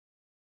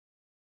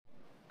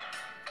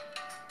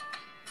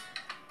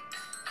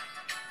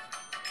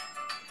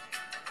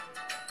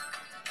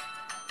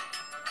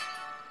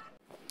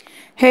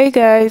Hey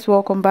guys,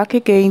 welcome back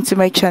again to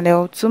my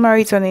channel. To my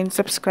returning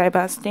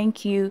subscribers,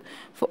 thank you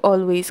for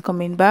always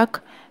coming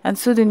back, and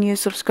to the new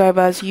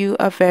subscribers, you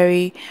are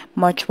very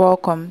much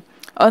welcome.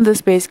 On this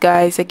space,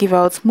 guys, I give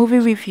out movie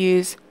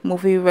reviews,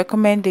 movie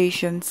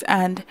recommendations,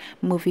 and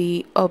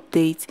movie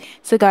updates.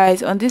 So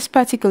guys, on this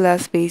particular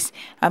space,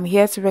 I'm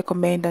here to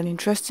recommend an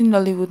interesting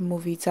Nollywood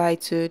movie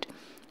titled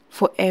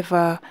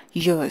Forever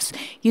Yours.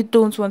 You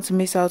don't want to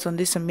miss out on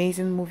this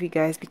amazing movie,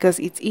 guys, because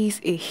it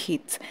is a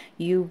hit.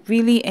 You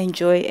really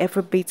enjoy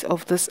every bit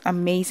of this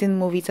amazing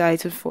movie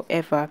titled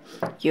Forever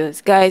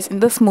Yours. Guys, in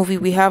this movie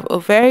we have a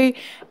very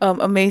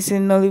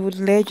amazing Nollywood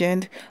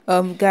legend.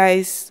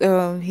 Guys,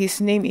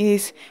 his name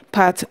is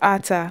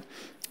Attah.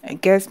 I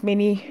guess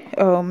many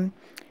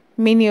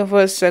of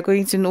us are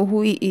going to know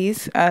who he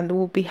is and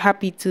will be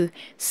happy to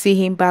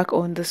see him back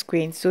on the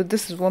screen. So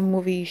this is one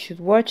movie you should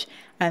watch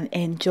and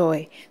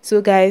enjoy. So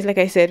guys, like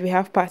I said, we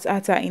have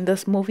Attah in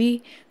this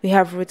movie. We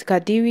have Ruth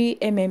Kadiri,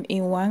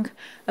 Wang,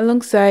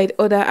 alongside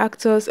other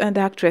actors and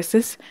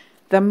actresses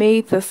that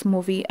made this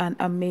movie an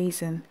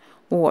amazing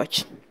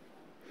watch.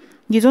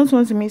 You don't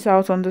want to miss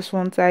out on this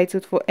one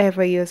titled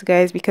Forever Years,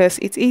 guys, because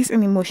it is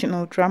an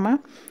emotional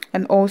drama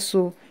and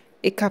also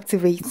a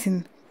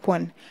captivating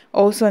one.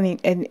 Also an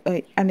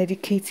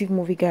educative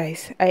movie,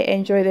 guys. I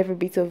enjoyed every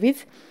bit of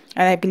it,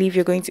 and I believe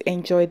you're going to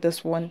enjoy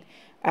this one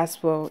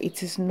as well.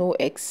 It is no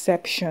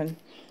exception.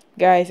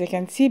 Guys, I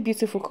can see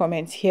beautiful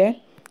comments here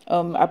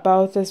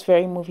about this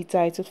very movie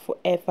titled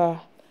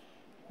Forever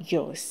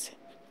Yours.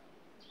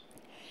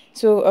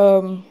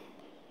 So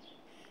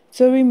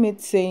Tori made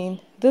saying,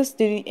 "This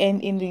didn't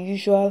end in the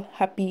usual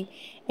happy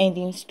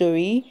ending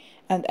story,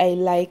 and I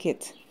like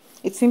it.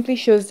 It simply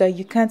shows that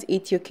you can't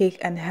eat your cake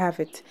and have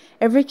it.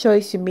 Every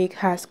choice you make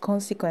has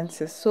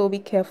consequences, so be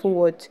careful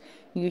what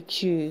you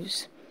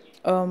choose."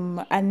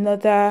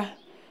 Another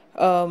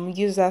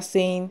user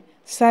saying,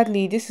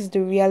 "Sadly, this is the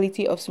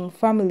reality of some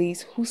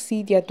families who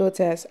see their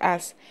daughters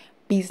as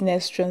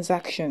business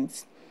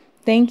transactions."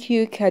 Thank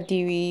you,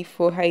 Kadiri,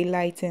 for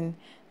highlighting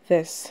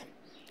this.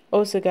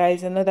 Also,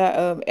 guys,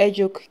 another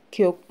Ejo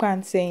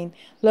Kyokpan saying,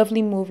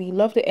 "Lovely movie,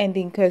 love the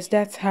ending because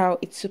that's how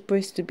it's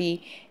supposed to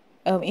be.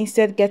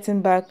 Instead getting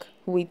back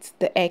with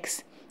the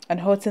ex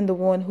and hurting the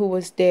one who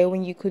was there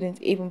when you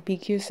couldn't even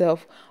pick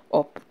yourself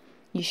up."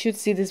 You should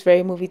see this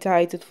very movie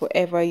titled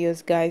Forever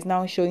Yours, guys,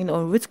 now showing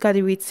on Ruth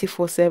Kadiri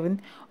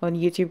 247 on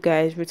YouTube,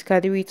 guys. Ruth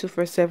Kadiri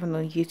 247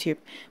 on YouTube.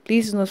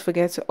 Please do not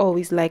forget to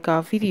always like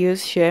our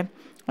videos, share,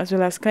 as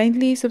well as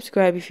kindly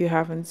subscribe if you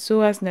haven't,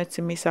 so as not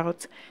to miss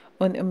out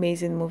on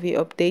amazing movie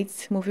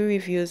updates, movie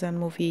reviews, and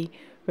movie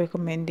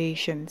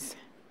recommendations.